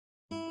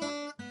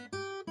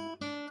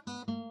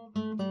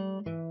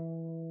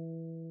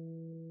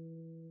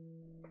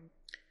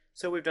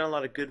So we've done a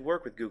lot of good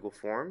work with Google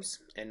Forms,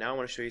 and now I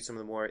want to show you some of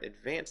the more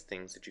advanced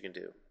things that you can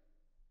do.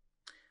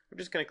 I'm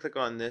just going to click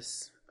on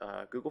this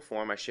Google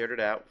form. I shared it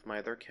out with my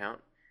other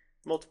account.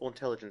 Multiple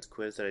intelligence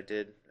quiz that I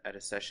did at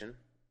a session,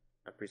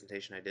 a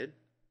presentation I did.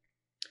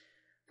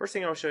 First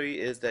thing I'll show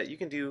you is that you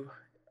can do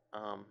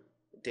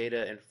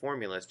data and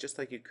formulas just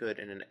like you could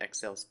in an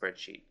Excel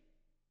spreadsheet.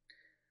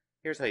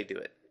 Here's how you do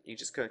it. You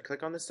just going to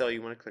click on the cell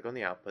you want to click on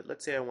the output.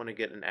 Let's say I want to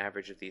get an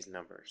average of these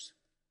numbers.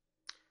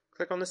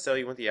 Click on the cell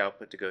you want the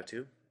output to go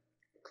to,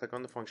 click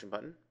on the function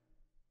button,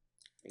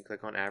 and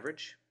click on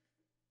average,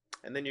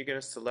 and then you're going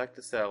to select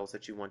the cells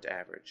that you want to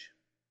average.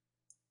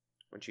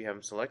 Once you have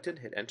them selected,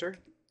 hit enter.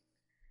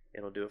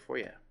 It'll do it for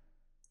you.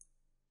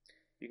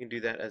 You can do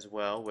that as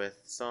well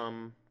with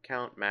sum,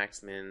 count,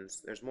 max,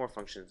 mins. There's more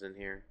functions in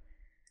here,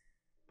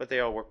 but they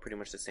all work pretty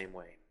much the same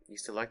way. You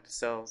select the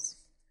cells,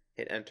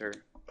 hit enter,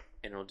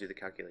 and it'll do the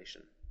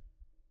calculation.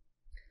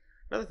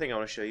 Another thing I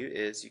want to show you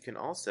is you can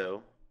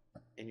also,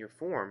 in your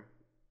form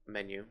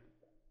menu,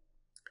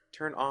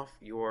 turn off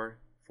your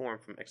form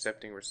from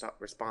accepting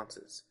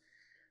responses.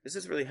 This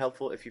is really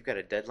helpful if you've got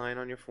a deadline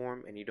on your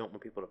form and you don't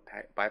want people to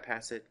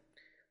bypass it.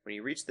 When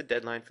you reach the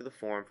deadline for the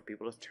form for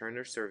people to turn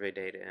their survey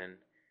data in,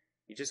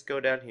 you just go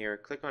down here,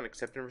 click on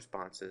accepting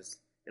responses.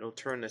 It'll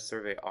turn this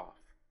survey off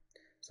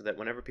so that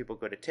whenever people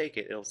go to take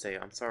it, it'll say,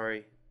 I'm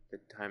sorry, the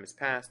time has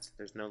passed,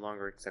 there's no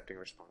longer accepting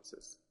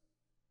responses.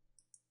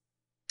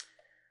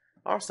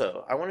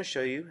 Also, I want to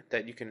show you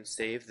that you can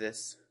save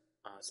this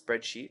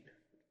spreadsheet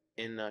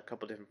in a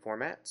couple different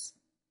formats.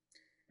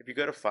 If you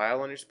go to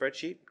File on your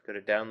spreadsheet, go to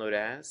Download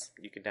As.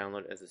 You can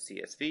download it as a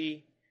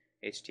CSV,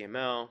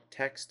 HTML,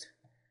 text,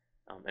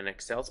 an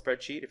Excel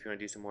spreadsheet if you want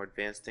to do some more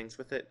advanced things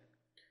with it,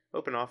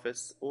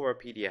 OpenOffice, or a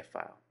PDF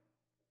file.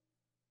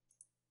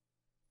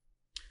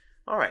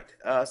 Alright,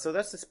 so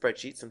that's the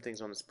spreadsheet, some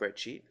things on the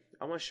spreadsheet.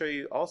 I want to show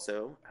you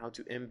also how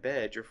to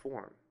embed your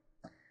form.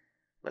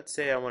 Let's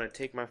say I want to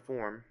take my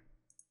form,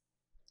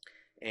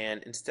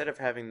 and instead of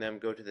having them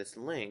go to this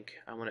link,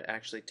 I want to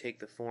actually take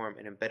the form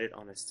and embed it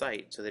on a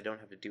site so they don't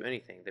have to do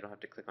anything. They don't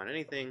have to click on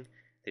anything.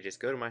 They just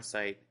go to my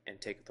site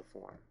and take the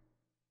form.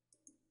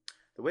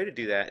 The way to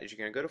do that is you're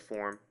going to go to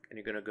Form and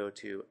you're going to go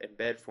to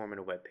Embed Form in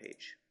a web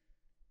page.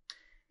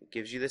 It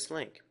gives you this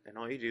link, and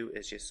all you do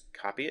is just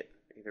copy it.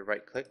 Either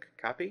right-click,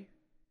 copy,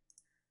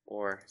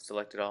 or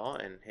select it all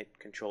and hit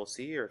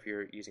Control-C, or if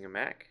you're using a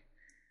Mac,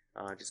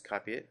 just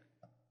copy it.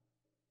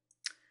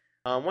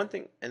 One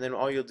thing, and then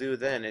all you'll do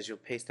then is you'll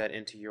paste that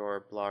into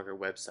your blog or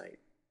website.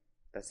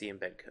 That's the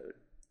embed code.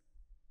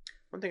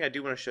 One thing I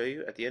do want to show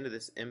you at the end of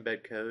this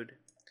embed code,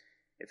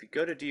 if you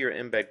go to do your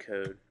embed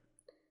code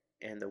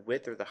and the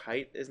width or the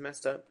height is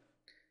messed up,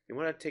 you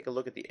want to take a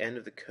look at the end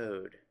of the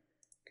code,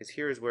 because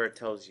here is where it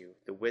tells you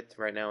the width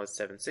right now is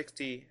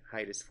 760,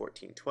 height is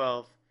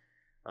 1412,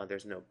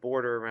 there's no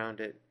border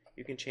around it.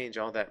 You can change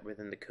all that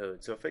within the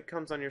code. So if it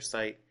comes on your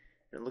site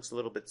and it looks a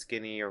little bit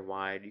skinny or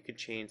wide, you can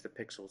change the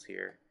pixels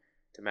here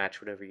to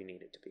match whatever you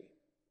need it to be.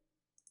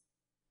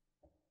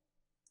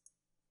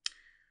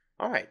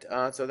 Alright,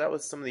 so that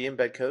was some of the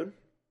embed code.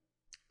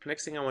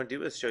 Next thing I want to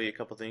do is show you a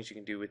couple things you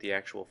can do with the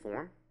actual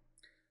form.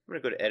 I'm going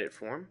to go to Edit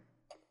Form.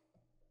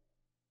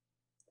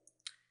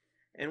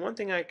 And one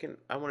thing I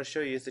want to show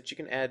you is that you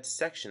can add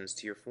sections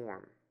to your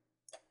form.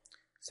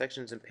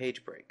 Sections and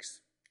page breaks.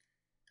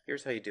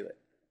 Here's how you do it.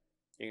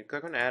 You can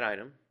click on Add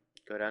Item,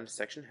 go down to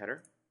Section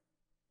Header,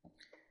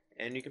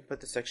 and you can put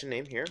the section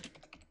name here.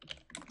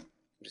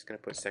 I'm just going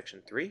to put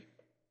section 3,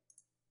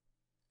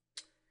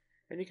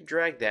 and you can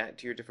drag that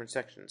to your different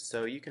sections.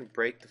 So you can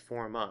break the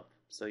form up.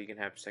 So you can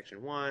have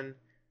section 1,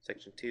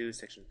 section 2,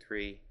 section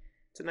 3.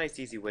 It's a nice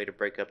easy way to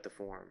break up the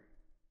form.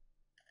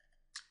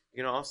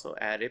 You can also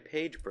add a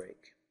page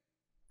break.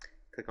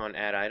 Click on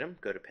Add Item,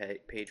 go to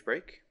Page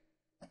Break.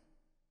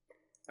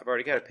 I've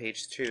already got a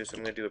page 2, so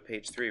I'm going to do a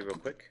page 3 real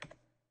quick.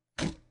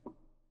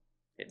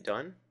 Hit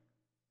Done.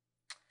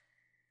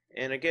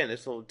 And again,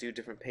 this will do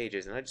different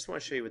pages, and I just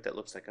want to show you what that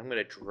looks like. I'm going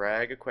to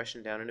drag a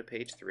question down into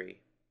page 3,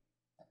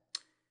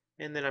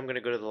 and then I'm going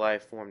to go to the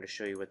live form to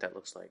show you what that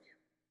looks like.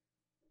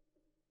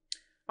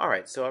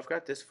 Alright, so I've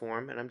got this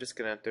form, and I'm just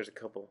going to, there's a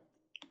couple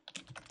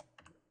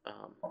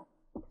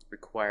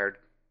required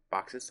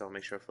boxes, so I'll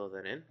make sure I fill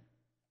that in.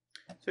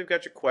 So we've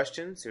got your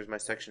questions. Here's my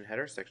section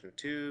header, section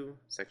 2,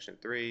 section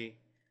 3,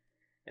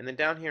 and then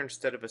down here,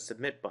 instead of a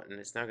submit button,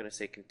 it's now going to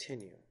say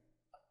continue.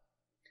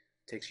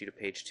 It takes you to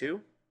page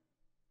 2.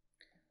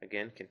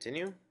 Again,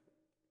 continue,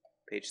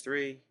 page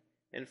 3,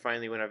 and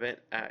finally when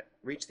I've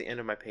reached the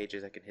end of my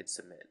pages, I can hit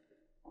submit.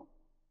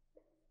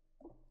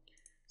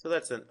 So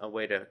that's a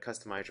way to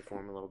customize your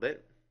form a little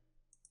bit.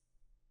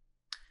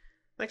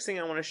 Next thing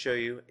I want to show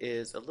you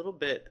is a little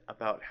bit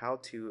about how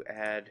to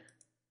add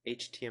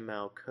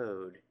HTML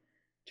code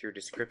to your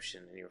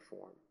description in your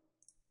form.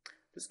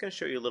 I'm just going to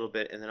show you a little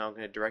bit, and then I'm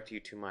going to direct you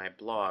to my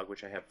blog,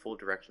 which I have full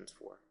directions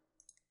for.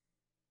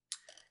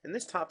 In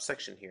this top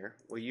section here,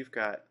 where you've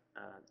got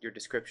your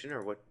description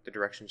or what the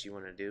directions you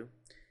want to do,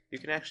 you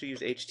can actually use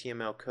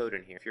HTML code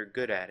in here if you're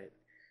good at it.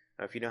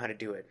 If you know how to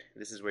do it,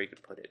 this is where you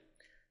could put it.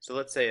 So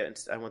let's say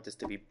I want this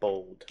to be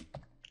bold.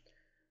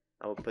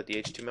 I will put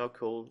the HTML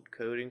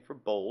coding for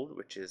bold,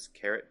 which is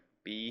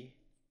 $B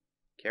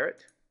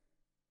caret.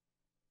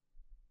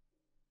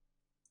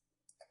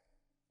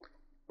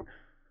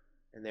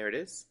 And there it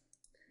is.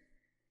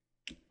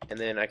 And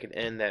then I can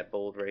end that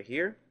bold right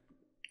here,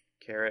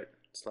 caret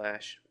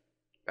slash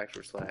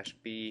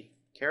 /B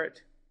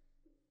caret.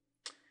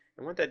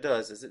 And what that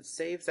does is it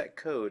saves that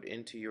code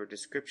into your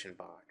description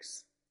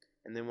box.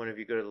 And then whenever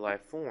you go to the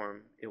live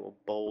form, it will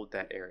bold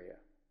that area.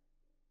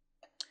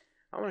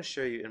 I want to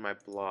show you in my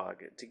blog.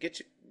 To get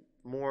you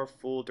more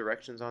full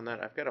directions on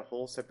that, I've got a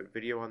whole separate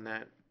video on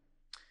that.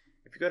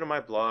 If you go to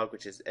my blog,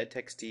 which is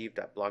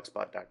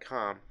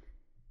edtechsteve.blogspot.com,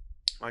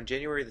 on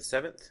January the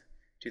 7th,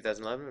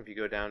 2011, if you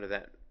go down to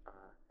that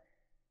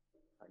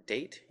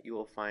date, you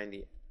will find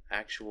the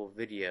actual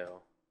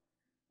video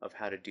of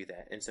how to do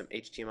that and some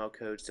HTML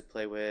codes to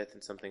play with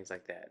and some things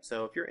like that.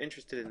 So if you're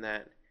interested in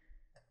that,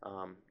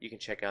 you can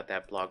check out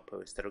that blog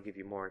post. That'll give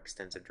you more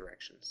extensive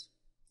directions.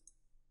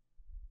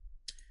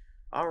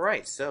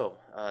 Alright, so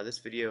this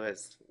video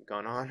has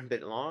gone on a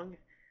bit long.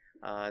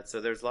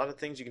 So there's a lot of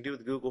things you can do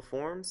with Google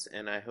Forms,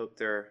 and I hope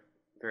they're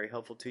very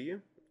helpful to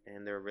you,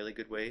 and they're really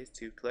good ways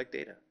to collect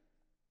data.